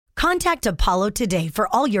Contact Apollo today for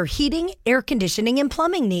all your heating, air conditioning, and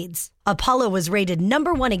plumbing needs. Apollo was rated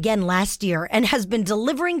 #1 again last year and has been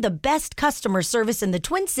delivering the best customer service in the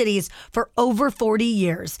Twin Cities for over 40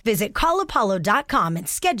 years. Visit callapollo.com and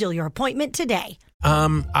schedule your appointment today.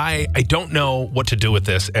 I don't know what to do with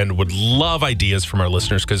this and would love ideas from our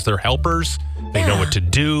listeners because they're helpers. They know what to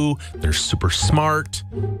do. They're super smart.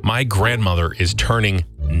 My grandmother is turning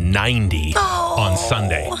 90 on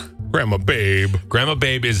Sunday. Grandma Babe. Grandma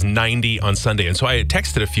Babe is 90 on Sunday. And so I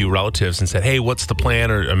texted a few relatives and said, hey, what's the plan?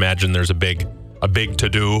 Or imagine there's a big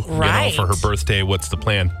to-do for her birthday. What's the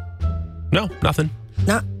plan? No, nothing.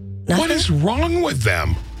 Nothing? What is wrong with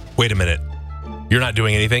them? Wait a minute. You're not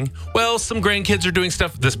doing anything? Well, some grandkids are doing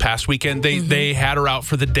stuff. This past weekend, they had her out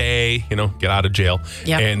for the day, get out of jail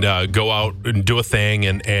and go out and do a thing.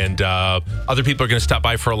 And other people are going to stop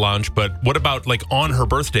by for a lunch. But what about on her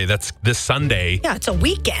birthday? That's this Sunday. Yeah, it's a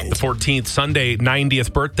weekend. The 14th, Sunday,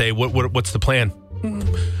 90th birthday. What's the plan?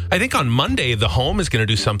 I think on Monday, the home is going to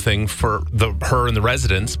do something for her and the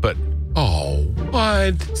residents, but... Oh,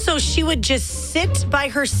 what? So she would just sit by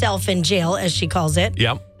herself in jail, as she calls it.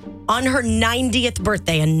 Yep. On her 90th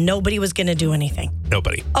birthday, and nobody was going to do anything.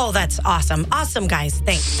 Nobody. Oh, that's awesome. Awesome, guys.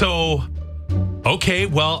 Thanks. So, okay,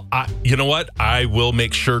 well, you know what? I will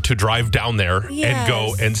make sure to drive down there and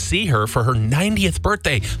go and see her for her 90th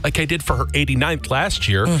birthday, like I did for her 89th last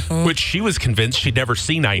year, which she was convinced she'd never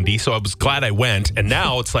see 90. So I was glad I went. And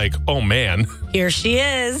now it's like, oh, man. Here she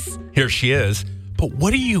is. Here she is. But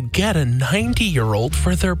what do you get a 90-year-old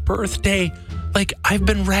for their birthday? I've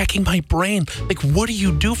been racking my brain. What do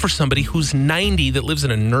you do for somebody who's 90 that lives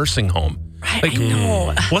in a nursing home? I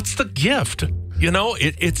know. What's the gift?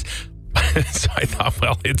 It's... So I thought,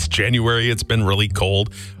 well, it's January. It's been really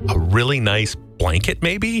cold. A really nice blanket,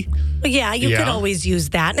 maybe? Yeah, you could always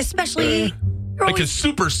use that, especially... a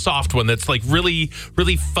super soft one that's really,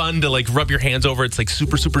 really fun to rub your hands over. It's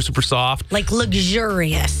super, super, super soft.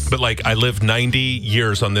 Luxurious. But I lived 90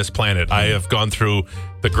 years on this planet. I have gone through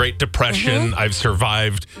the Great Depression. I've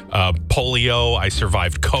survived polio. I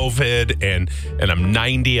survived COVID, and I'm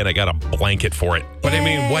 90, and I got a blanket for it. But I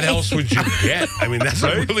mean, what else would you get? I mean, that's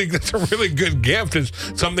a really good gift. It's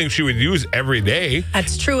something she would use every day.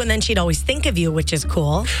 That's true, and then she'd always think of you, which is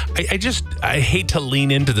cool. I hate to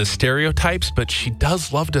lean into the stereotypes, but she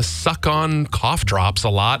does love to suck on cough drops a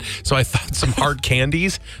lot. So I thought some hard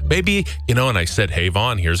candies, maybe, and I said, hey,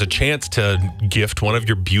 Vaughn, here's a chance to gift one of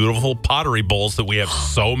your beautiful pottery bowls that we have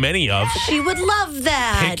so many of. She would love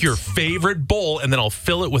that. Pick your favorite bowl, and then I'll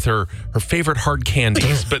fill it with her favorite hard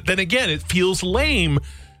candies. But then again, it feels lame.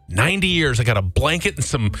 90 years, I got a blanket and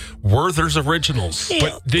some Werther's Originals.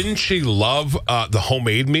 But didn't she love the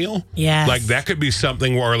homemade meal? Yes. That could be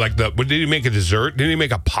something where did he make a dessert? Didn't he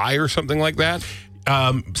make a pie or something like that?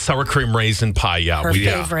 Sour cream raisin pie, yeah. Her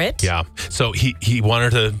favorite. Yeah. So he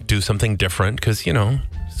wanted to do something different because,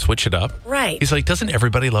 switch it up. Right. He's like, doesn't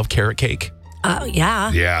everybody love carrot cake?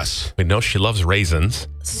 Yeah. Yes. We know she loves raisins.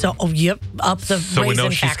 So, up the So we know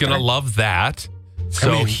she's going to love that.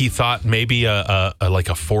 So he thought maybe a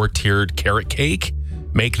 4-tiered carrot cake,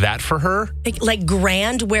 make that for her. Like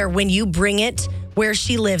grand, where when you bring it where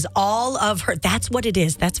she lives, all of her, that's what it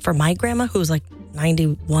is. That's for my grandma, who's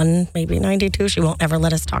 91, maybe 92. She won't ever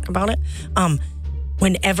let us talk about it.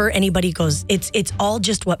 Whenever anybody goes, it's all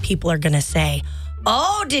just what people are going to say.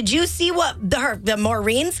 Oh, did you see what the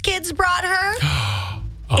Maureen's kids brought her?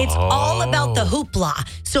 It's all about the hoopla.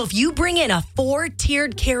 So if you bring in a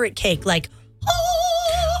 4-tiered carrot cake,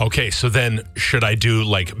 Okay, so then should I do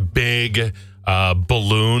big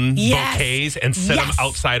balloon bouquets and set them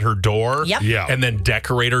outside her door? Yep. Yeah. And then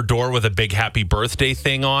decorate her door with a big happy birthday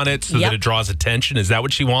thing on it so that it draws attention? Is that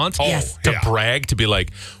what she wants? Yes. To brag, to be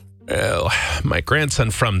like, well, my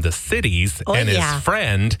grandson from the cities and his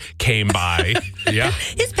friend came by.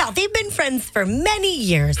 His pal, they've been friends for many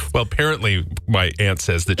years. Well, apparently my aunt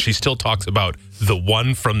says that she still talks about the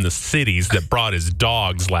one from the cities that brought his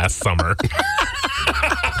dogs last summer.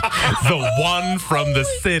 The one from the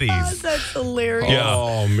cities. Oh, that's hilarious. Yeah.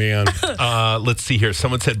 Oh, man. Let's see here.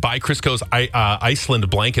 Someone said, buy Crisco's Iceland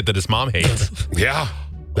blanket that his mom hates. Yeah.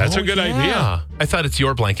 That's a good idea. I thought it's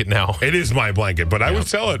your blanket now. It is my blanket, but I would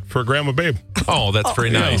sell it for Grandma Babe. Oh, that's very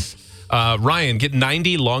nice. Ryan, get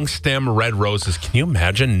 90 long stem red roses. Can you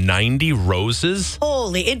imagine 90 roses?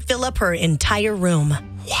 Holy, it'd fill up her entire room.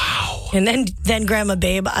 Wow. And then Grandma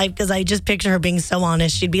Babe, because I just picture her being so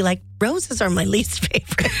honest, she'd be like, roses are my least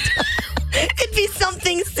favorite. It'd be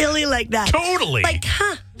something silly like that. Totally.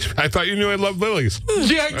 I thought you knew I loved lilies.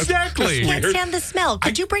 Yeah, exactly. Can't stand the smell.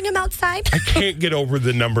 Could you bring them outside? I can't get over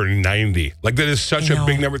the number 90. That is such a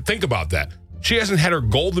big number. Think about that. She hasn't had her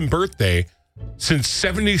golden birthday since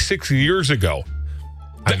 76 years ago.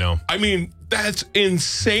 I know. I mean, that's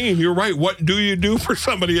insane. You're right. What do you do for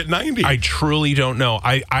somebody at 90? I truly don't know.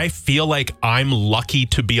 I feel like I'm lucky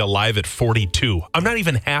to be alive at 42. I'm not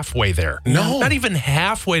even halfway there. No. Not even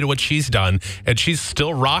halfway to what she's done. And she's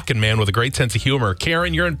still rocking, man, with a great sense of humor.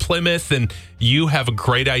 Karen, you're in Plymouth, and you have a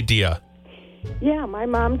great idea. Yeah, my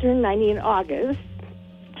mom turned 90 in August.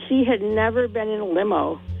 She had never been in a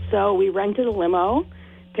limo, so we rented a limo,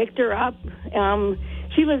 picked her up.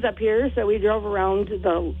 She lives up here, so we drove around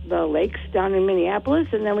the lakes down in Minneapolis,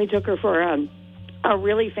 and then we took her for a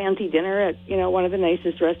really fancy dinner at one of the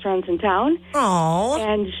nicest restaurants in town. Oh,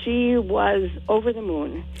 and she was over the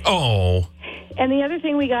moon. Oh. And the other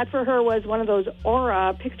thing we got for her was one of those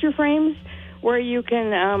Aura picture frames where you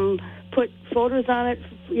can put photos on it,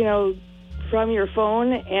 from your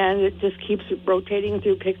phone, and it just keeps rotating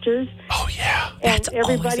through pictures. Oh, yeah. And That's always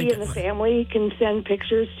everybody a in the good one. family can send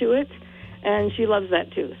pictures to it, and she loves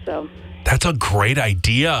that too. So That's a great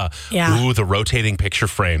idea. Yeah. Ooh, the rotating picture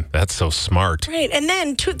frame. That's so smart. right. And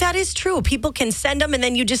then that is true. People can send them, and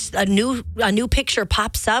then you just a new picture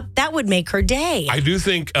pops up. That would make her day. I do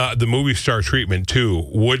think the movie star treatment, too,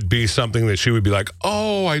 would be something that she would be like,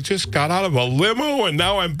 oh, I just got out of a limo, and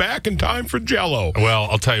now I'm back in time for Jell-O. Well,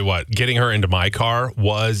 I'll tell you what. Getting her into my car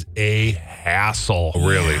was a hassle.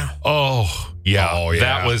 Really? Oh, yeah. Oh, yeah.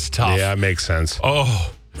 That was tough. Yeah, makes sense.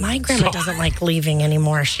 Oh. My grandma doesn't like leaving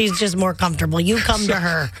anymore. She's just more comfortable. You come to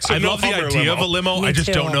her. I no love the Hummer idea limo. of a limo. Me I just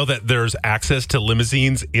too. don't know that there's access to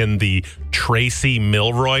limousines in the Tracy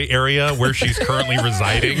Milroy area where she's currently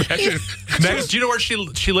residing. Next, do you know where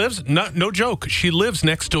she lives? No joke. She lives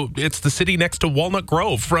it's the city next to Walnut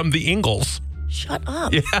Grove from the Ingalls. Shut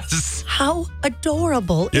up. Yes. How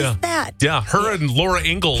adorable is that? Yeah, her and Laura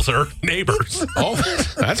Ingalls are neighbors. Oh,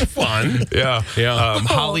 that's fun. Yeah. Yeah.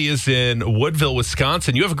 Holly is in Woodville,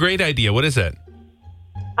 Wisconsin. You have a great idea. What is it?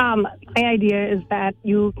 My idea is that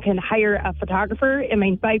you can hire a photographer. I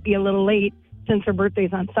mean, it might be a little late since her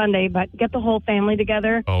birthday's on Sunday, but get the whole family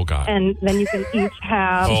together. Oh, God. And then you can each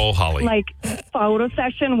have Holly. like photo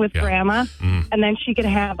session with Grandma, and then she could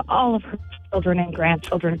have all of her children and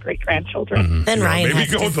grandchildren, great-grandchildren. Then Ryan Maybe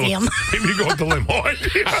has go to with see him. the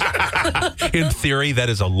limo. In theory, that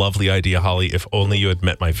is a lovely idea, Holly. If only you had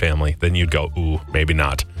met my family, then you'd go, ooh, maybe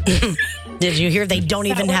not. Did you hear they don't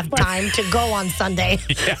even have time to go on Sunday?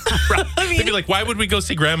 Yeah, right. They'd be like, why would we go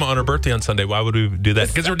see Grandma on her birthday on Sunday? Why would we do that?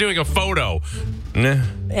 Because we're doing a photo. Nah.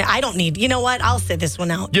 I don't need. You know what? I'll sit this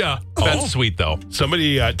one out. Yeah, that's sweet, though.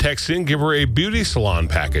 Somebody texts in, give her a beauty salon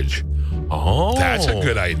package. Oh. That's a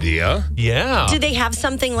good idea. Yeah. Do they have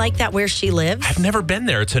something like that where she lives? I've never been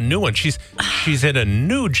there. It's a new one. She's in a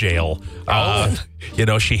new jail.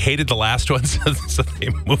 She hated the last one, so they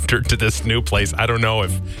moved her to this new place. I don't know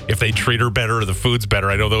if they treat her better or the food's better.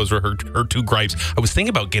 I know those were her two gripes. I was thinking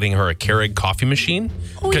about getting her a Keurig coffee machine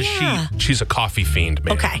because she's a coffee fiend,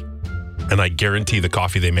 man. Okay. And I guarantee the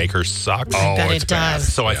coffee they make her sucks. I bet it's it bad.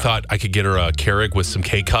 does. So I thought I could get her a Keurig with some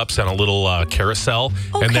K-cups and a little carousel.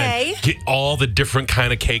 And then Okay. get all the different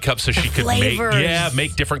kind of K-cups so she could flavors.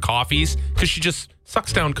 make different coffees. Because she just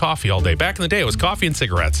sucks down coffee all day. Back in the day, it was coffee and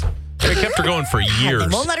cigarettes. They kept her going for years.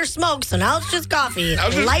 They won't let her smoke, so now it's just coffee. Now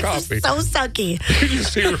it's just Life coffee. is so sucky. You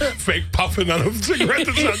just see her fake puffing on a cigarette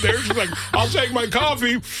that's not there. She's like, I'll take my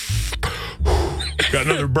coffee. Got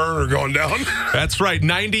another burner going down. That's right.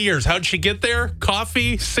 90 years. How'd she get there?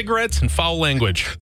 Coffee, cigarettes, and foul language.